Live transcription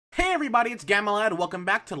Hey everybody, it's Gamalad. Welcome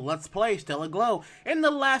back to Let's Play Stella Glow. In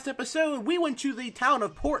the last episode, we went to the town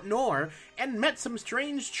of Port Nor and met some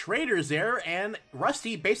strange traders there, and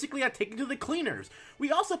Rusty basically got taken to the cleaners.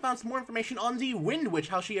 We also found some more information on the Wind Witch,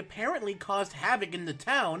 how she apparently caused havoc in the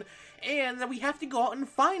town, and that we have to go out and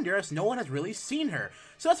find her as no one has really seen her.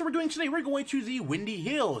 So that's what we're doing today. We're going to the Windy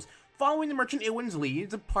Hills. Following the Merchant Iwin's lead,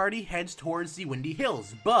 the party heads towards the Windy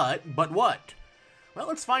Hills. But what? Well,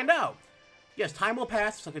 let's find out. Yes, time will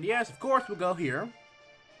pass. So yes, of course, we'll go here.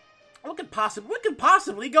 What could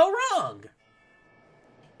possibly go wrong?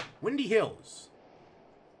 Windy Hills.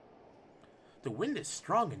 The wind is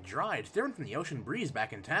strong and dry. It's different from the ocean breeze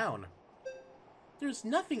back in town. There's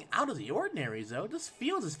nothing out of the ordinary, though. It just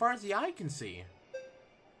feels as far as the eye can see.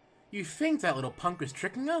 You think that little punk was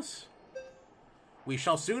tricking us? We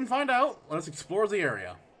shall soon find out. Let us explore the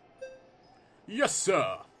area. Yes,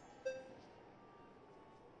 sir.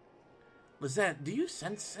 Lizette, do you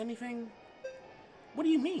sense anything? What do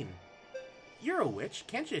you mean? You're a witch.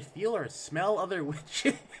 Can't you feel or smell other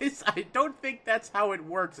witches? I don't think that's how it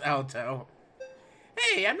works, Alto.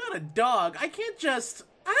 Hey, I'm not a dog. I can't just...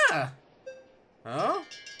 Ah! Huh?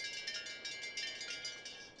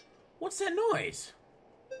 What's that noise?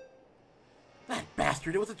 That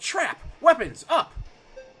bastard, it was a trap! Weapons, up!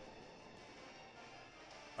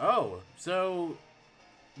 Oh, so...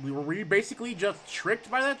 Were we basically just tricked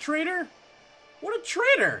by that traitor? What a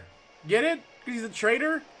traitor! Get it? Because he's a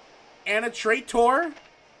traitor? And a traitor?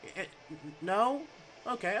 No?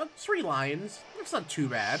 Okay, 3 lions. That's not too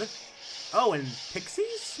bad. Oh, and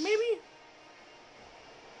pixies, maybe?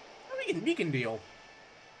 We can deal.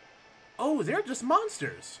 Oh, they're just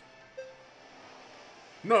monsters.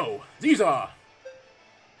 No, these are...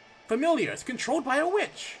 familiars controlled by a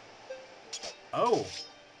witch. Oh.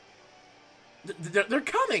 They're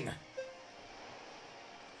coming!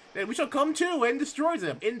 Then we shall come to and destroy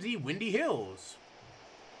them in the Windy Hills.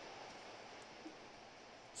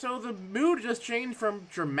 So the mood just changed from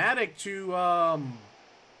dramatic to,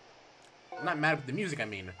 not mad with the music, I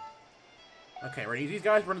mean. Okay, ready? These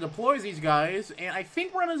guys, we're gonna deploy these guys, and I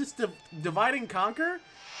think we're gonna just divide and conquer,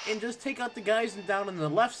 and just take out the guys down on the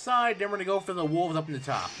left side, then we're gonna go for the wolves up in the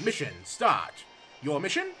top. Mission, start. Your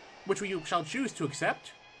mission, which we shall choose to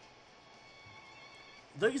accept.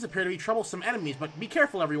 These appear to be troublesome enemies, but be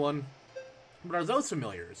careful, everyone. What are those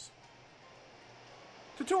familiars?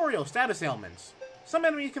 Tutorial, status ailments. Some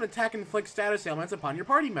enemies can attack and inflict status ailments upon your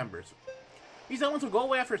party members. These ailments will go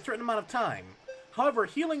away after a certain amount of time. However,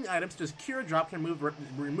 healing items such as Cure Drop can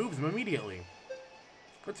remove them immediately.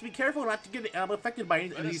 Let's be careful not to get affected by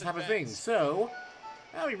any of these type of things. So,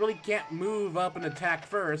 well, we really can't move up and attack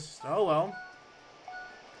first. Oh well.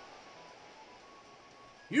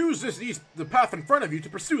 Use the path in front of you to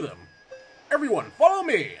pursue them. Everyone, follow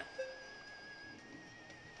me!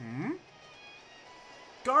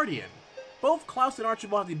 Guardian. Both Klaus and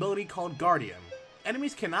Archibald have the ability called Guardian.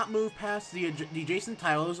 Enemies cannot move past the adjacent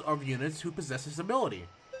tiles of units who possess this ability.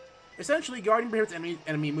 Essentially, Guardian prohibits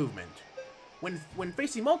enemy movement. When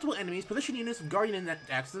facing multiple enemies, position units of Guardian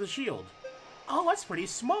acts as a shield. Oh, that's pretty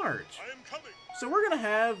smart. I am coming. So we're gonna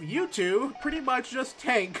have you two pretty much just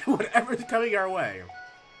tank whatever's coming our way.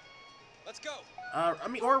 Let's go. I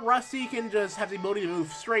mean, or Rusty can just have the ability to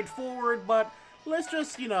move straight forward, but let's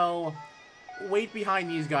just, you know, wait behind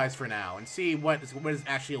these guys for now and see what is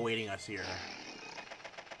actually awaiting us here.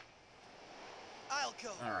 I'll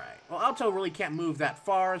go. Alright. Well, Alto really can't move that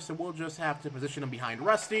far, so we'll just have to position him behind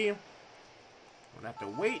Rusty. We'll have to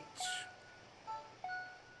wait.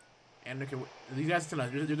 And these guys, they're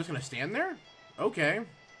just gonna stand there? Okay.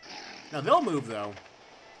 Now, they'll move, though.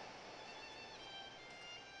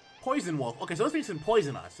 Poison Wolf. Okay, so those things can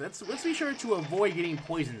poison us. Let's be sure to avoid getting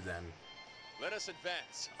poisoned then. Let us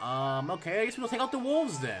advance. Okay, I guess we'll take out the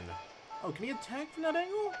wolves then. Oh, can he attack from that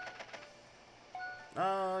angle?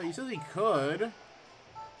 He says he could.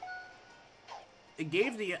 It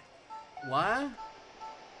gave the... What?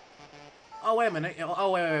 Oh, wait a minute.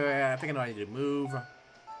 Oh, wait. I think I know I need to move.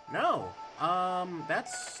 No.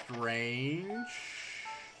 That's strange.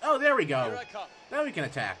 Oh, there we go. Here I come. Now we can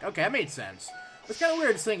attack. Okay, that made sense. It's kind of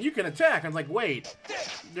weird saying you can attack. I was like, wait,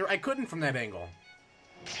 I couldn't from that angle.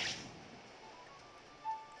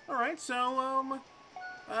 All right, so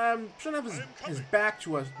shouldn't have his back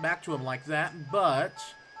to him like that, but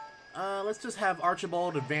let's just have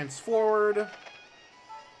Archibald advance forward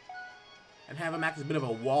and have him act as a bit of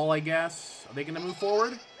a wall, I guess. Are they gonna move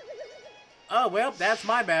forward? Oh well, that's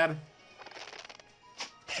my bad.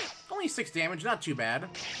 Only 6 damage, not too bad.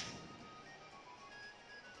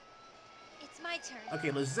 My turn.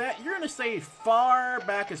 Okay, Lizette, you're going to stay far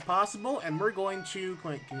back as possible, and we're going to...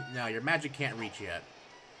 No, your magic can't reach yet.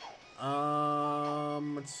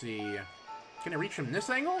 Let's see. Can I reach from this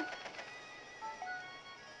angle?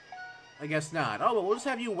 I guess not. Oh, well, we'll just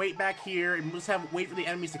have you wait back here, and we'll just wait for the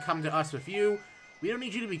enemies to come to us with you. We don't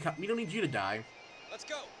need you to die. Let's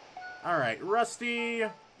go. All right, Rusty,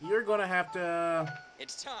 you're gonna have to.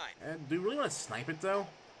 It's time. Do you really want to snipe it though?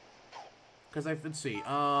 Because let's see.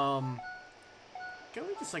 Can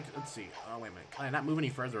we just let's see. Oh wait a minute. Can I not move any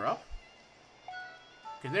further up?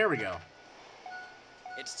 Okay, there we go.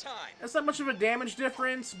 It's time. That's not much of a damage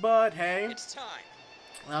difference, but hey. It's time.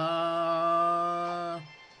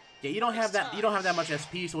 Yeah, you don't have that. You don't have that much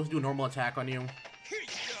SP, so let's do a normal attack on you. Here you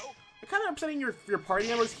go. It's kind of upsetting your party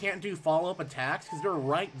members can't do follow-up attacks because they're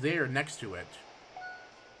right there next to it.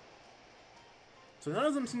 So none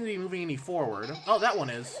of them seem to be moving any forward. Oh, that one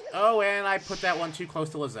is. Oh, and I put that one too close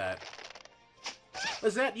to Lizette.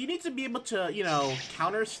 Lizette, you need to be able to, you know,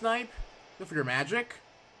 counter snipe with your magic.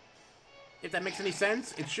 If that makes any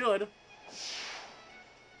sense, it should.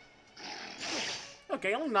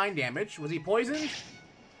 Okay, only 9 damage. Was he poisoned?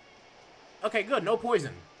 Okay, good. No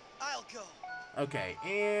poison. I'll go. Okay,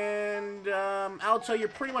 and Alto, you're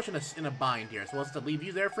pretty much in a bind here, so we'll have to leave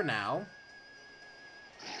you there for now.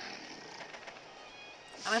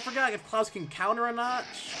 And I forgot if Klaus can counter or not.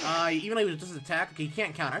 Even though he was just attack, okay, he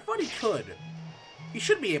can't counter. I thought he could. He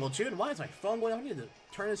should be able to. And why is my phone going off? I need to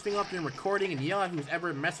turn this thing off during recording and yell at who's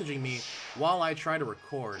ever messaging me while I try to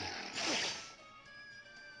record.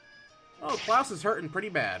 Oh, Klaus is hurting pretty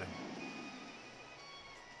bad.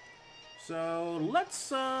 So, let's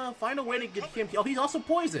find a way to get him... Oh, he's also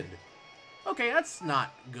poisoned. Okay, that's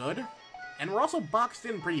not good. And we're also boxed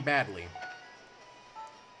in pretty badly.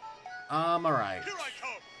 Alright. Here I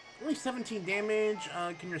come. Only 17 damage.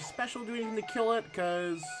 Can your special do anything to kill it?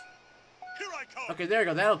 Because... Here I come. Okay, there you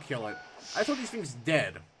go. That'll kill it. I thought these things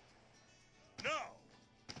dead. Now,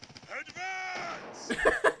 advance.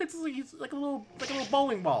 it's like a little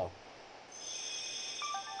bowling ball.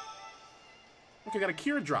 Okay, got a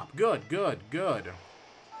cure drop. Good, good, good.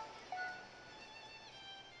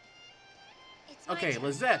 Okay,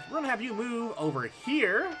 Lizette, we're gonna have you move over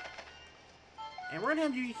here. And we're gonna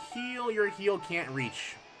have you heal. Your heal can't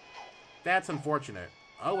reach. That's unfortunate.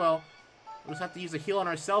 Oh well. We'll just have to use a heal on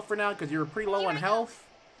ourselves for now because you're pretty low on health.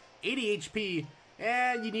 80 HP.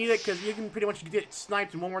 And you need it because you can pretty much get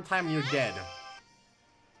sniped one more time and you're dead.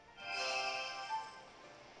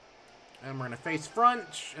 And we're gonna face front.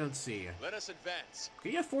 Let's see. Let us advance. Okay,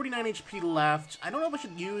 you have 49 HP left. I don't know if I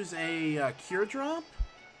should use a cure drop.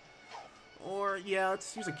 Or, yeah,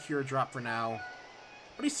 let's use a cure drop for now.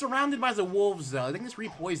 But he's surrounded by the wolves, though. I think just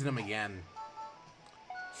re-poison him again.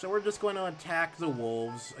 So we're just going to attack the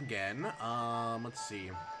wolves again. Let's see.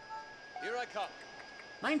 Here I come.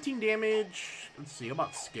 19 damage. Let's see, how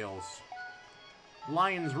about skills?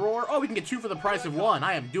 Lion's Roar. Oh, we can get 2 for the price of 1.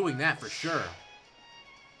 I am doing that for sure.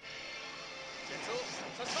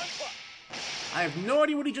 I have no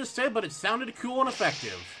idea what he just said, but it sounded cool and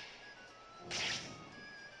effective.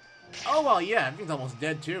 Oh, well, yeah, everything's almost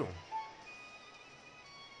dead, too.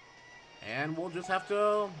 And we'll just have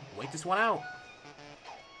to wait this one out.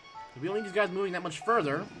 We don't need these guys moving that much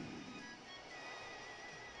further.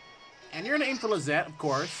 And you're going to aim for Lizette, of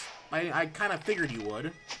course. I kind of figured you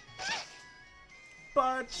would.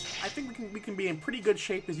 But I think we can be in pretty good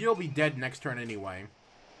shape because you'll be dead next turn anyway.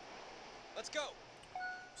 Let's go.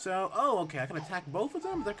 So, oh, okay, I can attack both of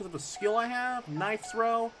them? Is that because of a skill I have? Knife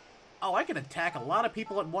throw? Oh, I can attack a lot of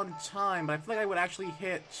people at one time, but I feel like I would actually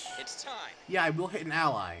hit... It's time. Yeah, I will hit an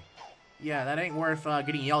ally. Yeah, that ain't worth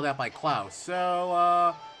getting yelled at by Klaus.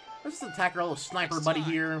 So, let's just attack our little sniper buddy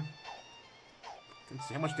here. Let's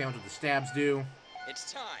see how much damage would the stabs do.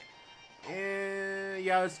 It's time.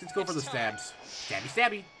 Yeah, let's go for the stabs. Stabby,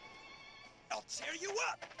 stabby. I'll tear you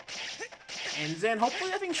up. And then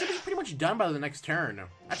hopefully that thing should be pretty much done by the next turn.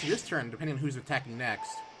 Actually, this turn, depending on who's attacking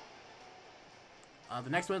next. The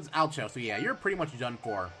next one's Alcho, so yeah, you're pretty much done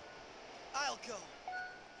for. I'll go.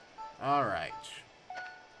 Alright.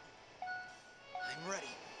 I'm ready.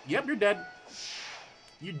 Yep, you're dead.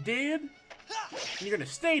 You dead? And you're gonna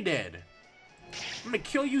stay dead. I'm gonna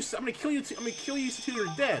kill you. I'm gonna kill you till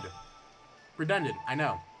you're dead. Redundant, I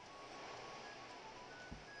know.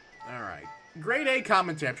 Alright. Grade A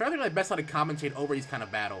commentary. I'm trying to think of my best how to commentate over these kind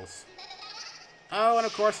of battles. Oh, and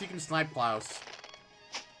of course you can snipe Klaus.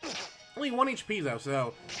 Only 1 HP though,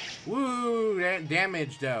 so... Woo!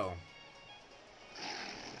 Damage though.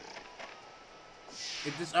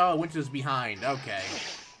 It just... Oh, Winter's behind. Okay.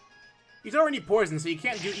 He's already poisoned, so you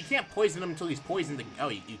can't poison him until he's poisoned. Oh,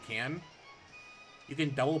 you can? You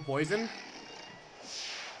can double poison?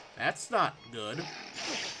 That's not good.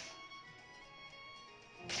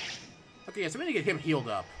 Okay, yeah, so I'm gonna get him healed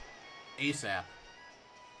up. ASAP.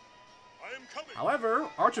 I am coming. However,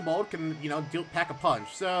 Archibald can, you know, pack a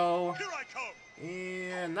punch, so... Here I come.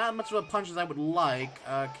 And not much of a punch as I would like.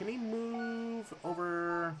 Can he move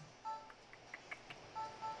over...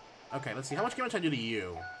 Okay, let's see. How much damage can I do to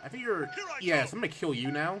you? I think you're... Yes, I'm gonna kill you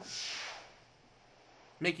now.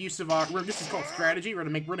 Make use of our... This is called strategy. We're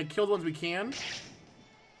gonna kill the ones we can.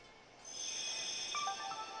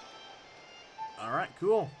 Alright,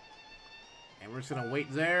 cool. And we're just gonna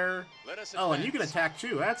wait there. Oh, and you can attack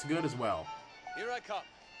too. That's good as well. Here I come.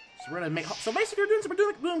 So we're gonna make. So basically,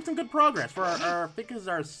 we're doing some good progress for our. I think this is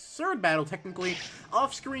our third battle technically.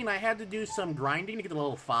 Off screen, I had to do some grinding to get to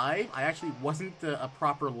level 5. I actually wasn't a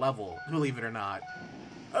proper level, believe it or not.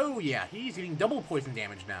 Oh yeah, he's getting double poison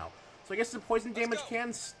damage now. So I guess the poison damage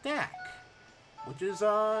can stack, which is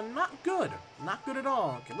not good. Not good at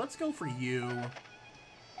all. Okay, let's go for you.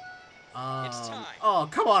 It's time. Oh,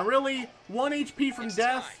 come on, really? 1 HP from It's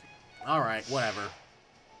death? Alright, whatever.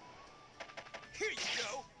 Here you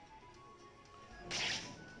go.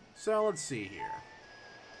 So, let's see here.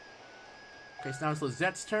 Okay, so now it's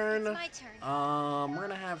Lizette's turn. It's my turn. We're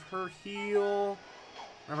gonna have her heal.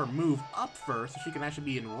 Have her move up first, so she can actually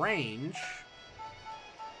be in range.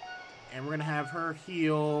 And we're gonna have her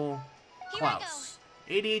heal Klaus.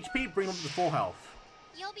 80 HP, bring him up to full health.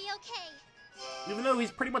 You'll be okay. Even though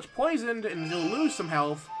he's pretty much poisoned and he'll lose some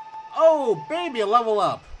health. Oh, baby, a level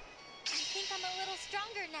up. I think I'm a little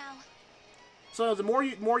stronger now. So the more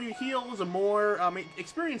you heal, the more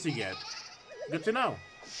experience you get. Good to know.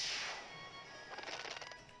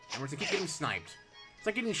 And we're gonna keep getting sniped. It's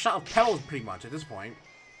like getting shot with pebbles pretty much at this point.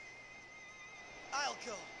 I'll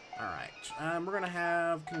go. Alright, we're gonna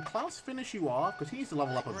have... Can Klaus finish you off? Because he needs to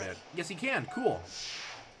level up a bit. Yes, he can. Cool.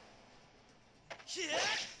 Yeah.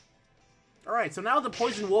 Alright, so now the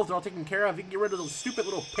poison wolves are all taken care of. You can get rid of those stupid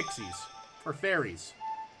little pixies. Or fairies.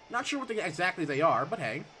 Not sure what exactly they are, but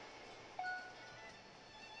hey.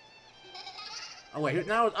 Oh wait,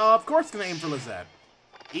 now... of course it's gonna aim for Lizette.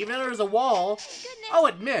 Even though there's a wall... Goodness. Oh,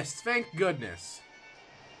 it missed! Thank goodness.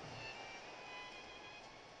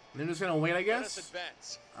 And I'm just gonna wait, I guess?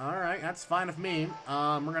 Alright, that's fine with me.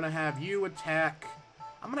 We're gonna have you attack...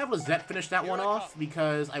 I'm gonna have Lizette finish that one off,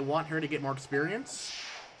 because I want her to get more experience.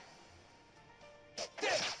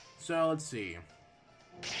 So, let's see.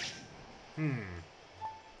 Alright,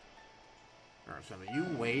 so you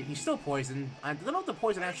wait. He's still poisoned. I don't know if the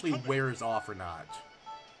poison actually wears off or not.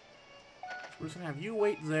 So we're just gonna have you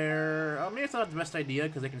wait there. Maybe it's not the best idea,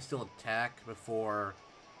 because they can still attack before...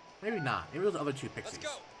 Maybe not. Maybe those other two pixies.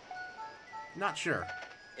 Let's go. Not sure.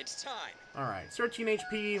 It's time. Alright, 13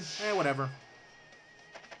 HP. Whatever.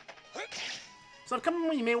 So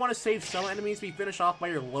upcoming, you may want to save some enemies to be finished off by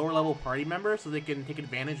your lower level party members so they can take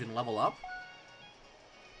advantage and level up.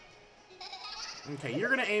 Okay, you're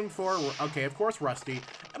gonna aim for... Okay, of course, Rusty.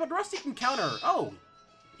 But Rusty can counter... Oh!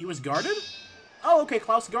 He was guarded? Oh, okay,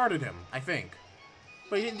 Klaus guarded him, I think.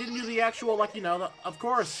 But he didn't do the actual, like, you know, of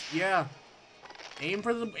course, yeah. Aim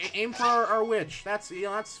for our witch. That's, you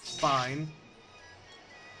know, that's fine.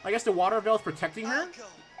 I guess the water veil is protecting her?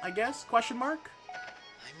 I guess? Question mark?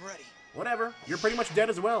 I'm ready. Whatever. You're pretty much dead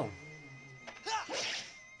as well.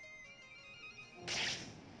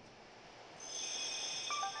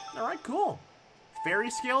 Alright, cool. Fairy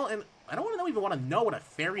skill, and I don't even want to know what a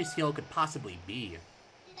fairy skill could possibly be.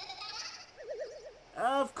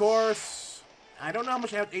 Of course. I don't know how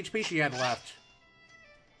much HP she had left.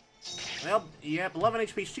 Well, yep, 11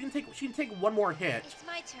 HP. She can take one more hit. It's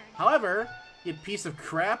my turn. However, you piece of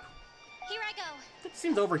crap. Here I go. That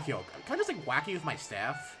seems overkill. Can I just like whack you with my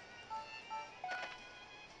staff?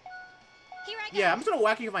 Here I go. Yeah, I'm just gonna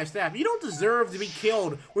whack you with my staff. You don't deserve to be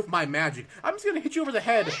killed with my magic. I'm just gonna hit you over the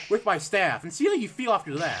head with my staff and see how you feel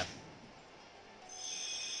after that.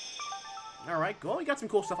 Alright, cool. You got some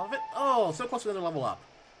cool stuff off it. Oh, so close to another level up.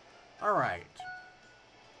 Alright.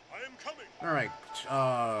 I am coming. Alright,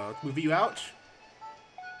 let's move you out.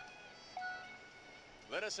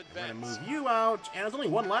 Let us I'm gonna advance. move you out, and there's only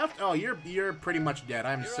one left? Oh, you're pretty much dead.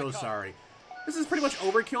 I'm so sorry. This is pretty much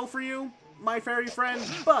overkill for you, my fairy friend,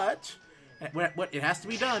 but it has to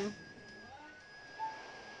be done.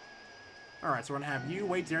 Alright, so we're gonna have you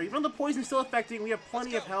wait there. Even though the poison's still affecting, we have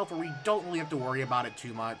plenty of health, or we don't really have to worry about it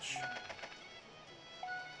too much.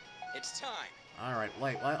 It's time. Alright,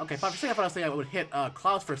 wait, okay, for a second I thought I would hit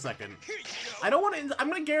Klaus for a second. Here you go. I don't want to, I'm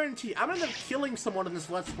gonna guarantee, I'm gonna end up killing someone in this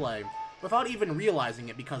Let's Play without even realizing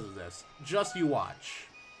it because of this. Just you watch.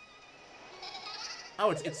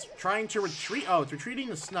 Oh, it's trying to retreat. Oh, it's retreating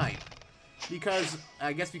the snipe. Because,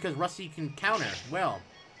 I guess because Rusty can counter. Well.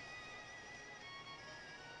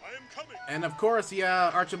 I am coming. And of course,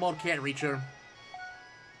 yeah, Archibald can't reach her.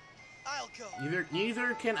 go.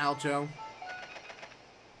 Neither can Alto.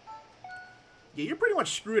 Yeah, you're pretty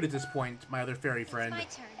much screwed at this point, my other fairy friend.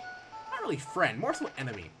 It's my turn. Not really friend, more so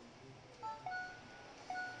enemy.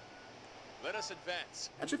 Let us advance.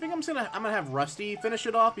 Actually, I think I'm gonna have Rusty finish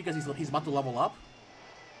it off because he's about to level up.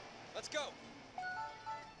 Let's go.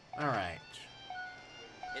 All right.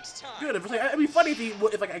 It's time. Good. It'd be funny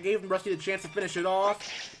if like I gave Rusty the chance to finish it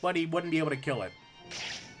off, but he wouldn't be able to kill it.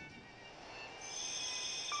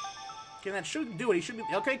 Okay, that should do it. He should be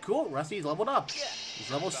okay. Cool. Rusty's leveled up. He's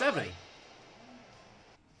level 7.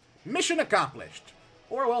 Mission accomplished.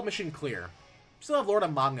 Or well, mission clear. Still have Lord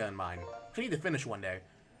of Manga in mind. I need to finish one day.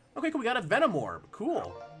 Okay, cool. We got a Venom Orb.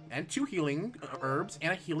 Cool. And 2 healing herbs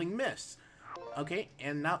and a healing mist. Okay,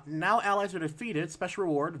 and now allies are defeated. Special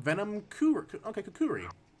reward, Venom Kukuri. Okay, Kukuri.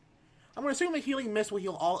 I'm going to assume the healing mist will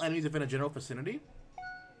heal all enemies within a general vicinity.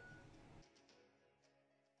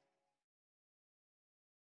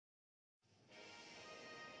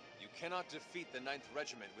 You cannot defeat the 9th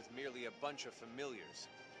Regiment with merely a bunch of familiars.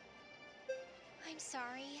 I'm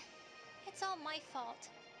sorry. It's all my fault.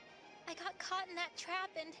 I got caught in that trap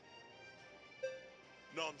and...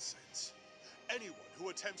 Nonsense. Anyone who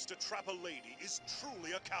attempts to trap a lady is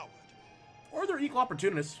truly a coward. Or they're equal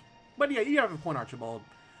opportunists. But yeah, you have a point, Archibald.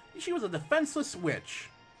 She was a defenseless witch.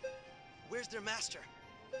 Where's their master?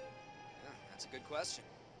 Yeah, that's a good question.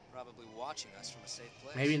 Probably watching us from a safe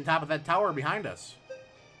place. Maybe on top of that tower behind us.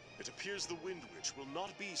 It appears the Wind Witch will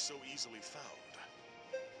not be so easily found.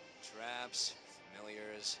 Traps,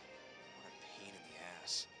 familiars. What a pain in the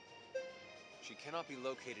ass. She cannot be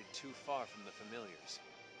located too far from the familiars.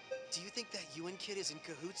 Do you think that Ewan kid is in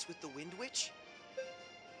cahoots with the Wind Witch?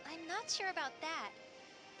 I'm not sure about that.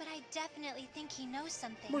 But I definitely think he knows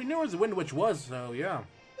something. Well, he knew where the Wind Witch was, so yeah.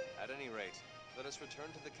 At any rate, let us return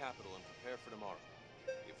to the capital and prepare for tomorrow.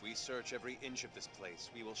 If we search every inch of this place,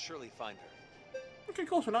 we will surely find her. Okay,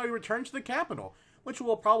 cool. So now we return to the capital, which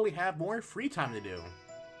we'll probably have more free time to do.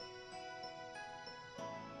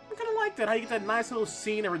 I kind of like that, how you get that nice little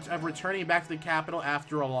scene of returning back to the capital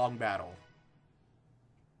after a long battle.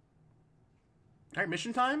 Alright,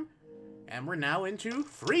 mission time. And we're now into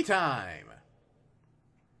free time.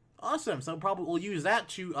 Awesome, so probably we'll use that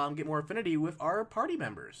to get more affinity with our party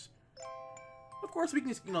members. Of course, we can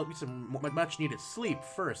get some much needed sleep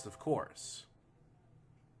first, of course.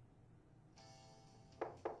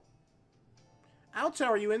 Alto,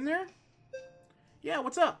 are you in there? Yeah,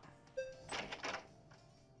 what's up?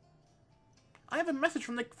 I have a message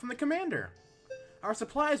from the commander. Our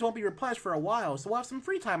supplies won't be replenished for a while, so we'll have some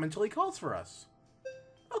free time until he calls for us.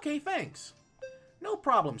 Okay, thanks. No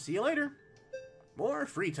problem, see you later. More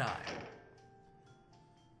free time.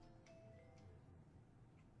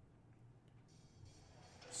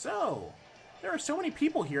 So, there are so many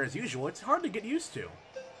people here as usual, it's hard to get used to.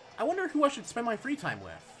 I wonder who I should spend my free time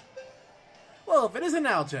with. Well, if it isn't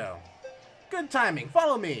Alto. Good timing,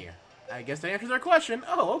 follow me. I guess that answers our question.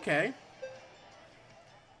 Oh, okay.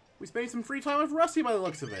 We spent some free time with Rusty by the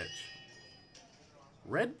looks of it.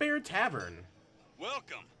 Red Bear Tavern.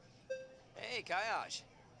 Welcome. Hey, Kayaj.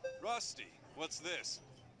 Rusty, what's this?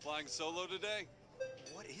 Flying solo today?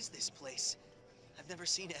 What is this place? I've never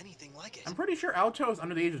seen anything like it. I'm pretty sure Alto is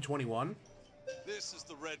under the age of 21. This is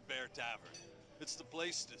the Red Bear Tavern. It's the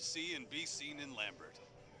place to see and be seen in Lambert.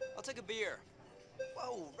 I'll take a beer.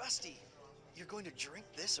 Whoa, Rusty. You're going to drink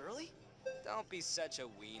this early? Don't be such a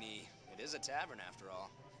weenie. It is a tavern after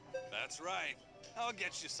all. That's right. I'll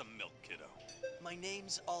get you some milk, kiddo. My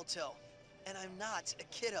name's Alto, and I'm not a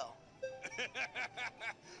kiddo.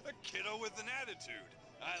 A kiddo with an attitude.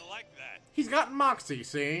 I like that. He's got moxie,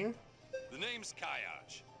 see? The name's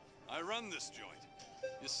Kayaj. I run this joint.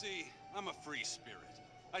 You see, I'm a free spirit.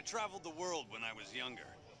 I traveled the world when I was younger.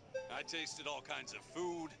 I tasted all kinds of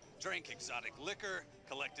food, drank exotic liquor,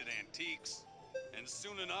 collected antiques, and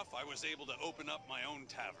soon enough I was able to open up my own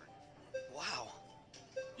tavern. Wow.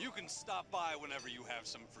 You can stop by whenever you have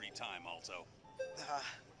some free time, Alto.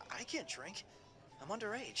 I can't drink. I'm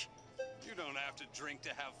underage. You don't have to drink to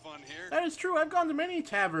have fun here. That is true, I've gone to many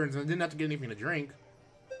taverns and didn't have to get anything to drink.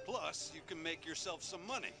 Plus, you can make yourself some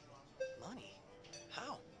money. Money?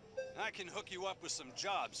 How? I can hook you up with some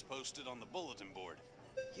jobs posted on the bulletin board.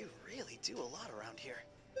 You really do a lot around here.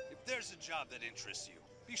 If there's a job that interests you,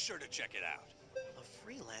 be sure to check it out. A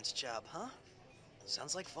freelance job, huh?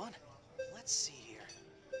 Sounds like fun. Let's see here.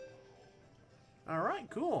 Alright,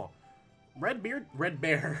 cool. Red Bear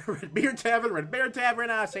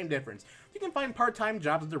Tavern, same difference. You can find part-time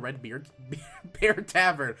jobs at the Bear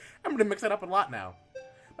Tavern. I'm gonna mix that up a lot now.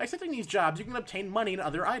 By accepting these jobs, you can obtain money and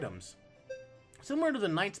other items. Similar to the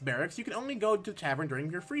Knight's Barracks, you can only go to the tavern during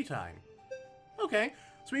your free time. Okay,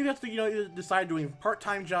 So we have to, either decide doing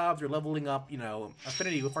part-time jobs or leveling up,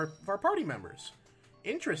 affinity with our party members.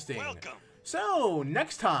 Interesting. Welcome. So,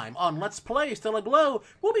 next time on Let's Play Stella Glow,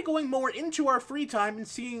 we'll be going more into our free time and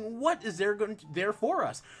seeing what is there for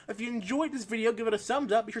us. If you enjoyed this video, give it a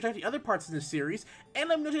thumbs up, be sure to check the other parts of this series, and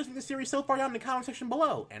let me know what you think of the series so far down in the comment section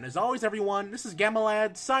below. And as always, everyone, this is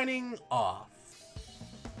Gamalad signing off.